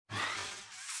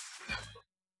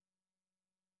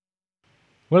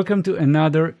Welcome to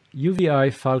another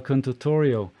UVI Falcon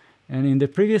tutorial. And in the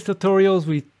previous tutorials,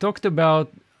 we talked about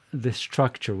the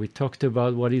structure. We talked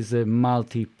about what is a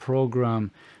multi-program.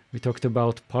 We talked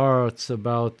about parts,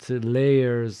 about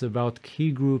layers, about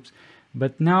key groups.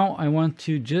 But now I want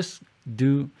to just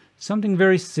do something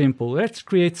very simple. Let's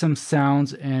create some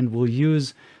sounds, and we'll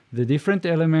use the different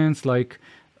elements like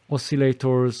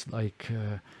oscillators, like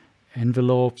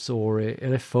envelopes or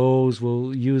LFOs.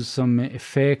 We'll use some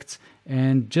effects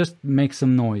and just make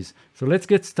some noise. So let's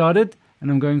get started, and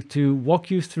I'm going to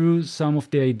walk you through some of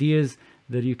the ideas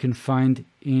that you can find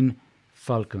in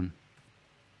Falcon.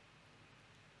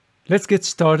 Let's get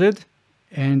started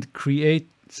and create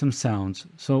some sounds.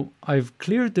 So I've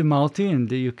cleared the multi,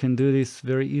 and you can do this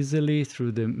very easily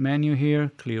through the menu here,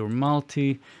 clear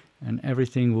multi, and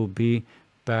everything will be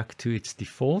back to its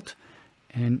default.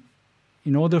 And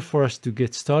in order for us to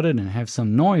get started and have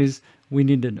some noise, we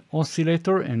need an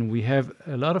oscillator, and we have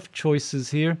a lot of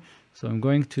choices here. So I'm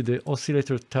going to the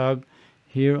oscillator tab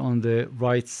here on the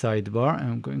right sidebar, and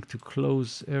I'm going to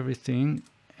close everything.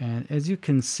 And as you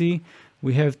can see,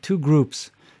 we have two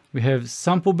groups. We have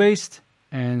sample-based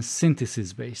and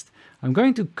synthesis-based. I'm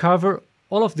going to cover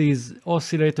all of these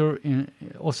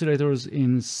oscillators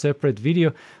in separate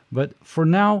video, but for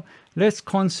now, let's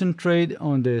concentrate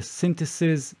on the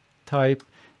synthesis type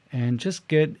and just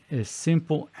get a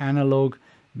simple analog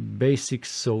basic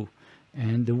saw.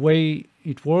 And the way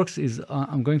it works is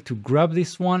I'm going to grab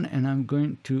this one and I'm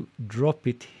going to drop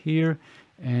it here,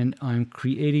 and I'm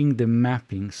creating the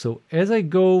mapping. So as I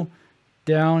go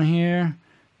down here,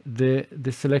 the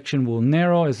selection will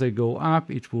narrow. As I go up,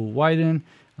 it will widen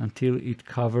until it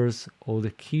covers all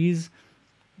the keys.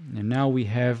 And now we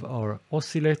have our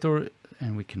oscillator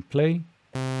and we can play.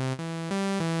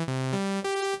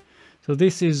 So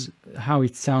this is how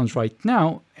it sounds right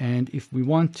now, and if we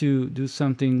want to do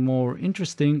something more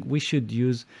interesting, we should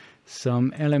use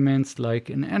some elements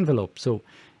like an envelope. So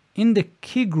in the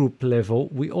key group level,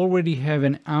 we already have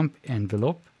an amp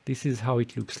envelope. This is how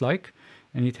it looks like,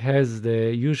 and it has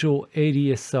the usual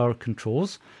ADSR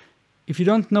controls. If you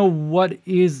don't know what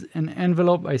is an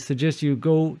envelope, I suggest you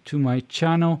go to my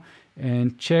channel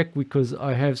and check, because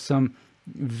I have some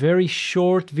very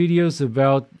short videos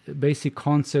about basic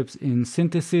concepts in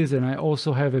synthesis, and I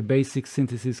also have a basic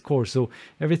synthesis course, so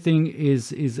everything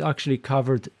is actually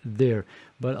covered there.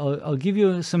 But I'll give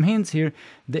you some hints here.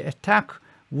 The attack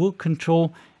will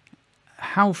control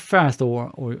how fast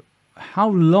or how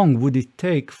long would it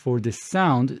take for the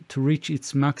sound to reach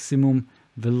its maximum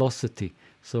velocity.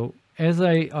 So as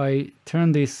I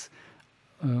turn this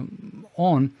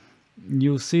on,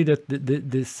 you'll see that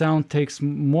the sound takes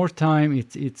more time.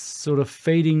 It's sort of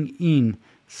fading in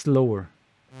slower.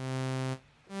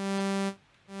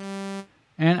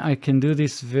 And I can do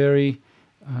this very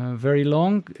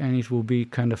long, and it will be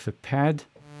kind of a pad.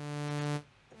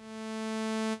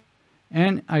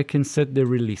 And I can set the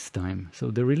release time. So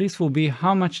the release will be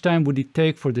how much time would it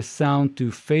take for the sound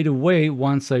to fade away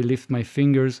once I lift my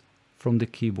fingers from the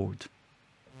keyboard.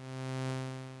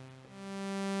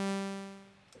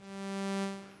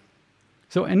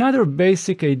 So another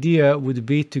basic idea would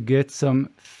be to get some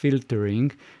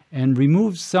filtering and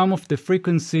remove some of the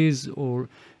frequencies, or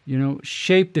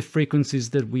shape the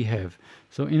frequencies that we have.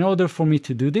 So in order for me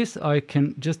to do this, I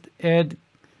can just add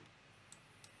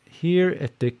here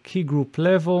at the key group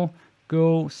level,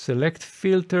 go select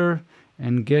filter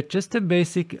and get just a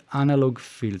basic analog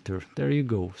filter. There you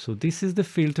go. So this is the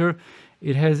filter.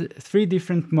 It has three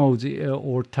different modes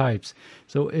or types.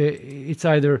 So it's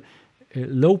either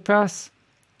low pass,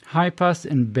 high pass,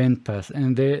 and band pass.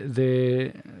 And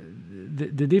the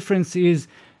difference is,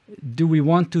 do we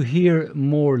want to hear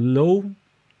more low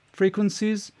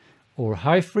frequencies or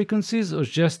high frequencies, or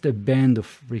just a band of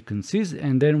frequencies?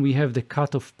 And then we have the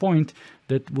cutoff point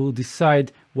that will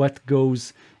decide what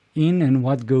goes in and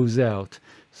what goes out.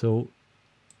 So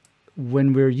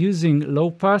when we're using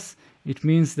low pass, it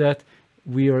means that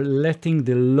we are letting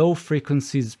the low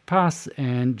frequencies pass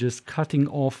and just cutting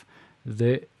off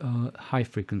the high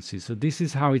frequencies. So this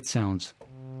is how it sounds.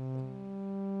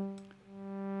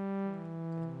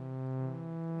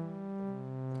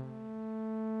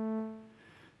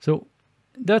 So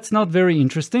that's not very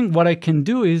interesting. What I can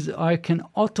do is I can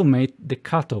automate the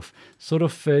cutoff, sort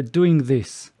of doing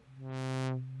this.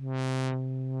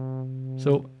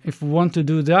 So if we want to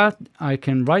do that, I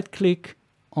can right click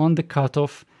on the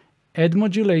cutoff, add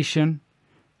modulation,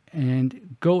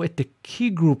 and go at the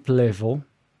key group level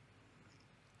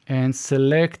and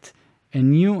select a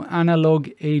new analog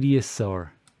ADSR.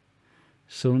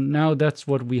 So now that's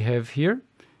what we have here.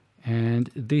 And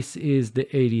this is the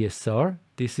ADSR.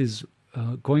 This is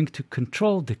going to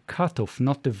control the cutoff,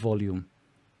 not the volume.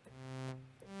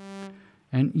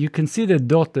 And you can see the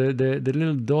dot, the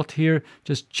little dot here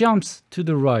just jumps to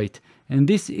the right. And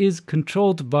this is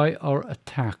controlled by our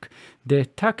attack. The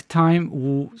attack time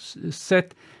will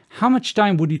set how much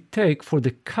time would it take for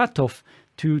the cutoff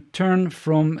to turn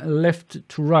from left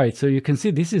to right. So you can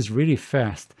see this is really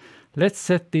fast. Let's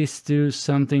set this to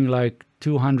something like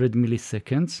 200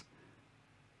 milliseconds.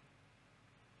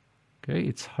 Okay,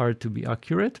 it's hard to be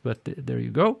accurate, but there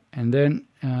you go. And then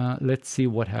let's see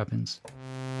what happens.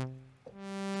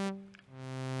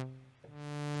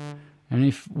 And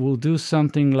if we'll do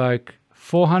something like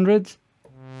 400,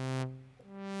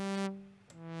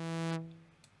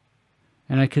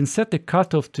 and I can set the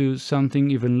cutoff to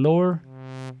something even lower.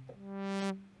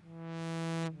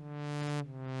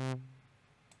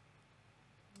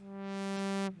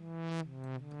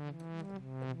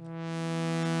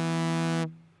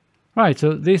 Right,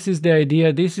 so this is the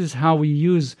idea. This is how we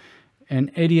use an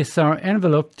ADSR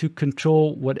envelope to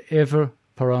control whatever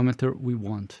parameter we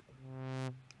want.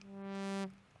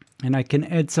 And I can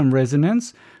add some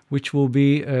resonance, which will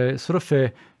be sort of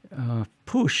a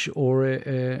push or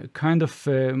a kind of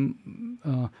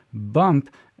bump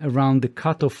around the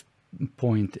cutoff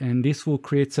point. And this will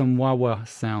create some wah-wah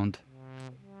sound.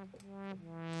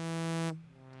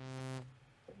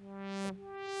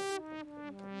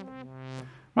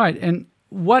 Right, and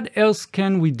what else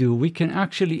can we do? We can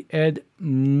actually add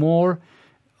more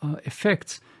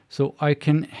effects. So I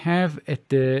can have at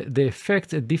the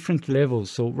effects at different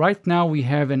levels. So right now we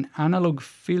have an analog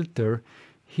filter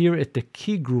here at the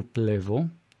key group level.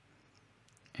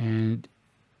 And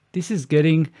this is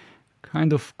getting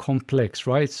kind of complex,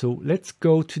 right? So let's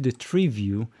go to the tree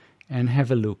view and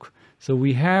have a look. So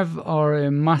we have our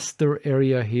master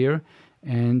area here,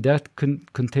 and that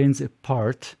contains a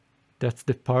part. That's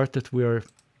the part that we're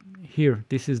here.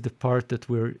 This is the part that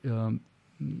we're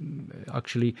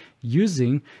actually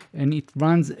using, and it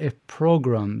runs a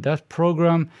program. That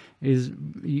program is,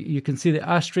 you can see the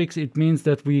asterisk, it means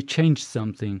that we changed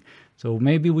something. So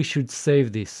maybe we should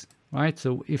save this, right?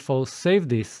 So if I'll save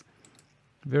this,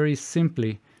 very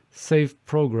simply, save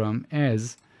program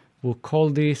as, we'll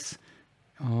call this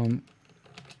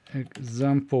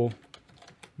example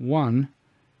 1.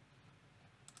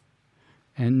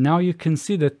 And now you can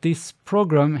see that this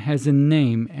program has a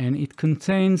name, and it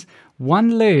contains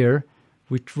one layer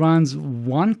which runs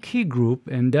one key group,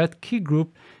 and that key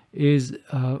group is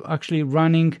actually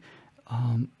running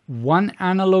one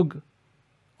analog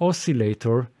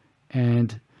oscillator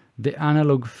and the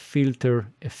analog filter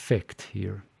effect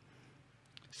here.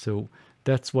 So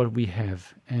that's what we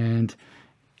have. And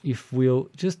if we'll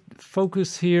just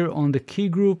focus here on the key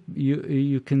group,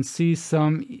 you can see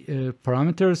some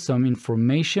parameters, some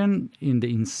information in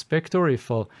the inspector.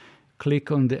 If I'll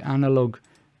click on the analog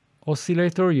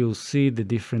oscillator, you'll see the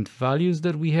different values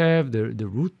that we have, the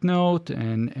root note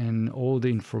and all the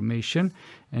information.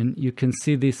 And you can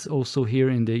see this also here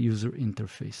in the user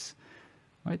interface,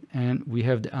 right? And we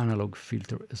have the analog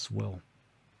filter as well.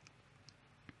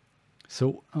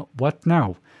 So what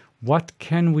now? What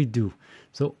can we do?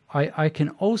 So I can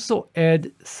also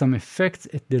add some effects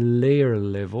at the layer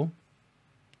level.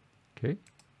 Okay,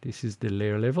 this is the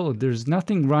layer level. There's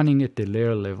nothing running at the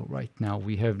layer level right now.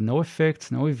 We have no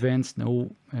effects, no events,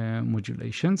 no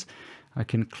modulations. I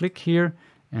can click here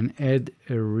and add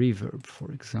a reverb, for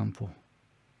example.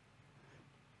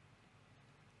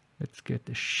 Let's get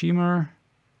the shimmer.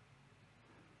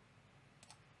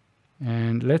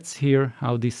 And let's hear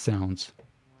how this sounds.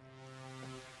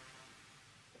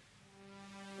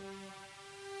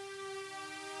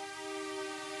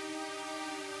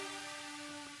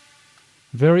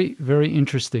 Very, very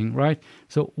interesting, right?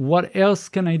 So what else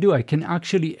can I do? I can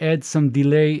actually add some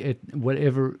delay at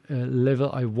whatever level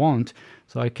I want.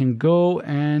 So I can go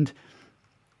and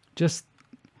just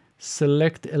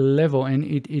select a level, and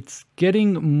it's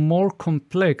getting more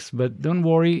complex, but don't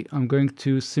worry, I'm going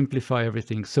to simplify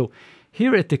everything. So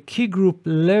here at the key group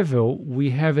level,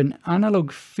 we have an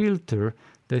analog filter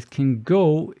that can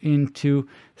go into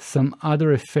some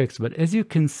other effects. But as you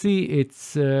can see,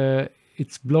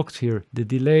 it's blocked here. The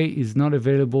delay is not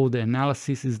available, the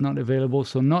analysis is not available,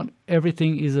 so not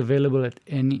everything is available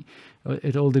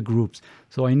at all the groups.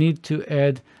 So I need to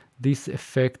add this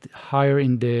effect higher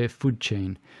in the food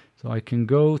chain. So I can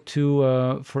go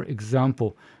to, for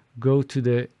example, go to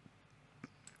the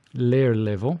layer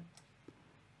level,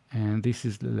 and this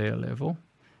is the layer level,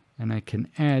 and I can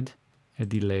add a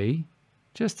delay,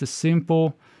 just a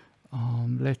simple,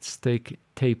 let's take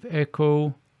tape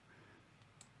echo,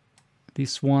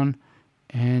 this one,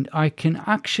 and I can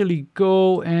actually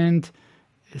go and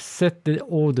set the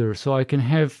order, so I can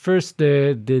have first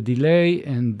the delay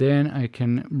and then I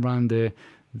can run the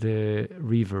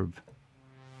reverb.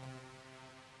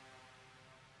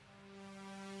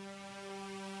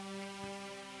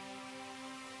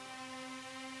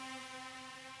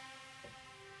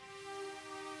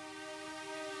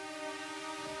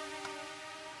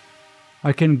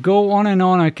 I can go on and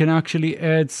on. I can actually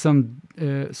add some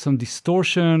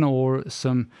distortion or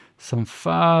some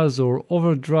fuzz or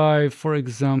overdrive, for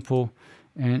example.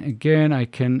 And again, I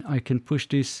can push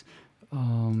this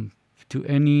to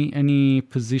any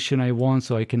position I want.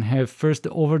 So I can have first the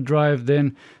overdrive,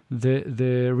 then the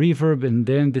reverb, and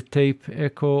then the tape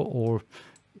echo, or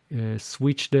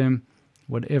switch them,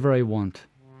 whatever I want.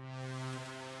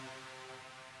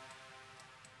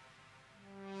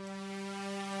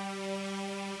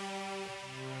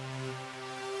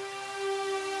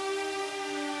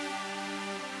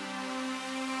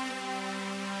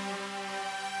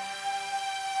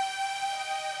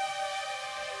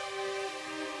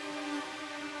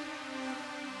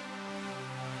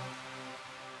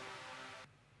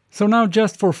 So now,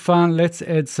 just for fun, let's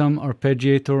add some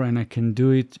Arpeggiator, and I can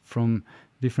do it from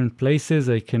different places.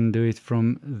 I can do it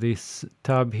from this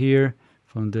tab here,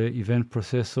 from the event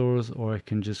processors, or I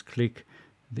can just click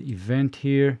the event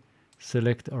here,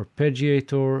 select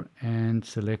Arpeggiator, and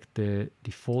select the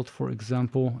default, for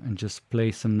example, and just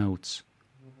play some notes.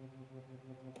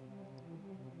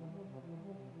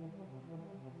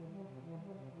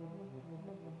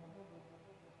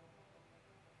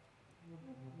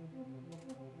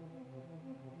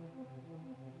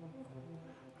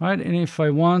 Right, and if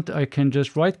I want, I can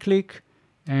just right-click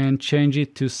and change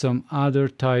it to some other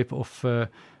type of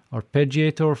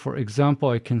arpeggiator. For example,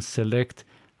 I can select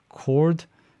chord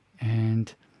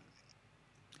and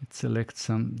select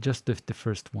just the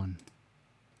first one.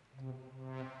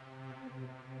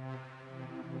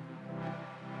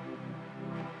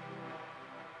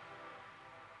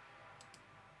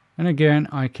 And again,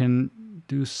 I can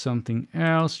do something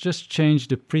else. Just change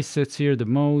the presets here, the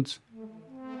modes.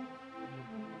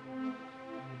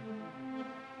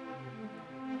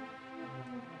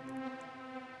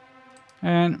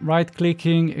 And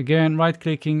right-clicking, again,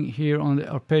 right-clicking here on the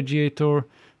arpeggiator,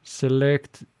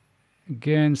 select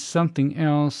again something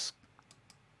else.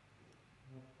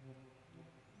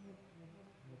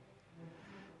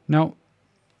 Now,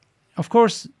 of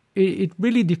course, it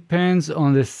really depends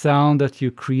on the sound that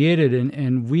you created,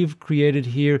 and we've created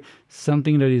here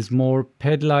something that is more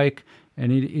pad-like,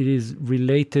 and it is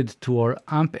related to our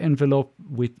amp envelope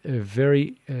with a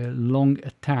very long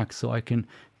attack. So I can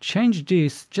change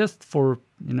this just for,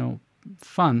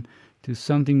 fun, to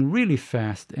something really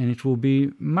fast, and it will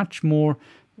be much more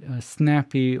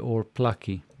snappy or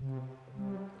plucky.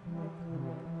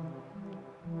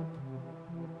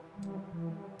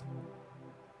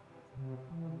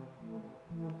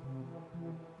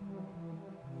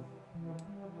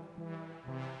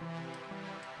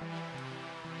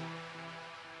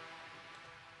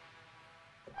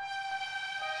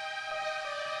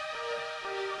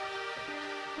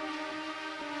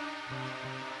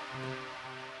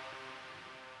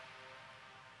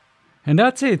 And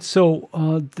that's it. So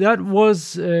that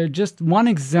was just one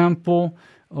example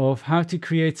of how to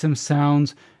create some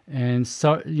sounds and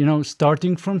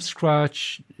starting from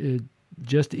scratch,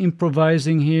 just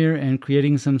improvising here and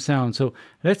creating some sound. So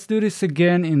let's do this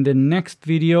again in the next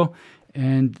video,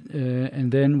 and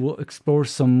then we'll explore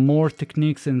some more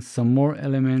techniques and some more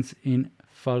elements in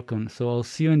Falcon. So I'll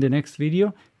see you in the next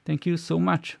video. Thank you so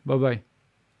much. Bye-bye.